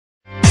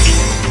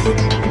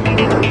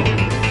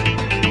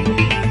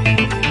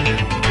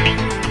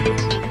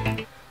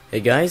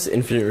Hey guys,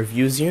 Infinite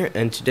Reviews here,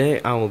 and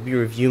today I will be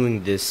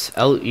reviewing this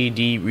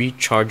LED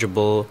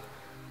rechargeable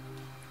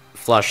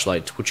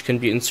flashlight, which can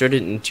be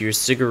inserted into your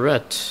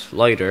cigarette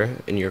lighter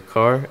in your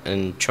car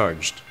and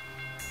charged.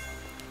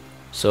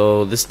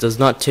 So this does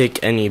not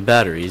take any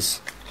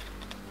batteries,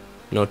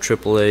 no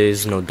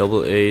AAAs, no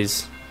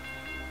AA's,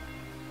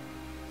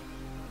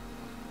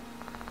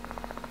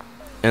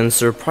 and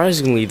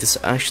surprisingly this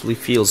actually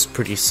feels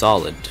pretty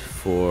solid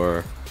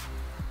for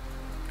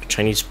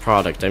Chinese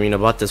product. I mean, I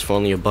bought this for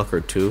only $1 or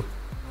 $2.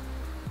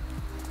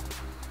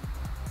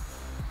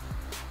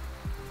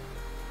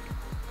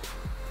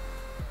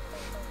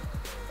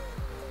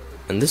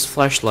 And this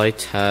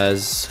flashlight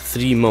has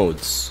 3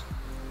 modes.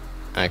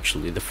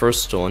 Actually, the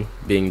first one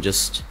being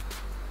just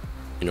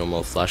a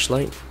normal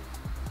flashlight.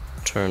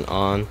 Turn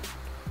on.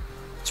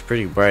 It's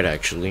pretty bright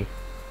actually.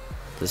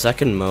 The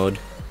second mode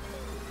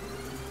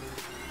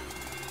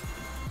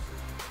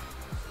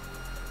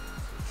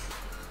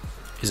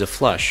is a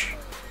flash.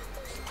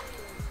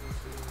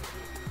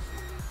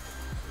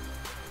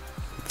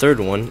 Third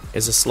one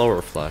is a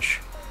slower flash.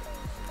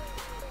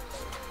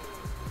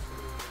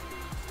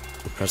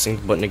 Pressing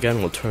the button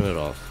again will turn it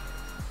off.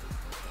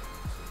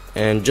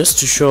 And just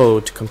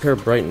to compare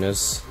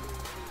brightness,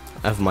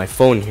 I have my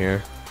phone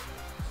here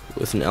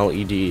with an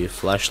LED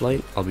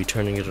flashlight. I'll be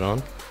turning it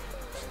on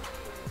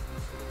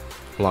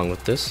along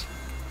with this.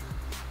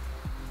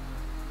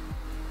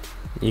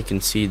 You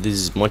can see this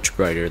is much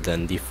brighter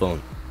than the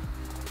phone.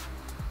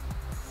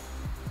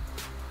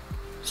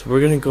 So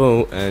we're gonna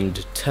go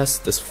and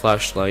test this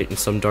flashlight in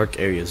some dark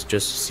areas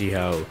just to see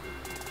how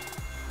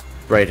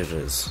bright it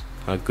is,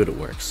 how good it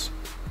works.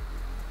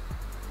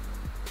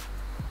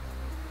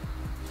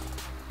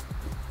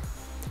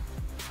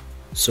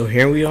 So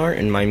here we are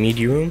in my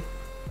media room,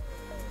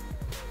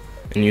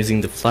 and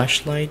using the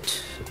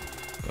flashlight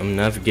I'm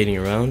navigating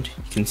around.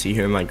 You can see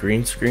here my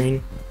green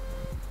screen,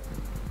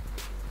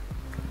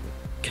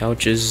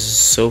 couches,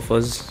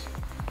 sofas.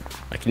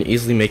 I can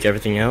easily make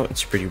everything out.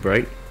 It's pretty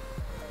bright.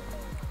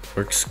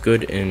 Works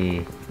good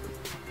in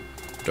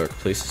dark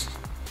places.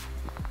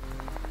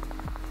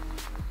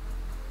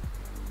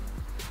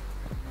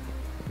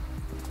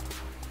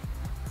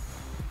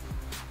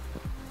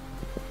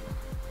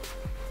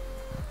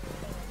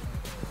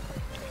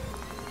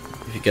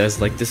 If you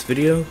guys like this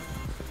video,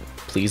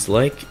 please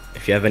like.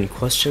 If you have any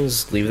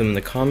questions, leave them in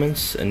the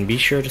comments, and be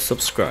sure to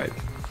subscribe.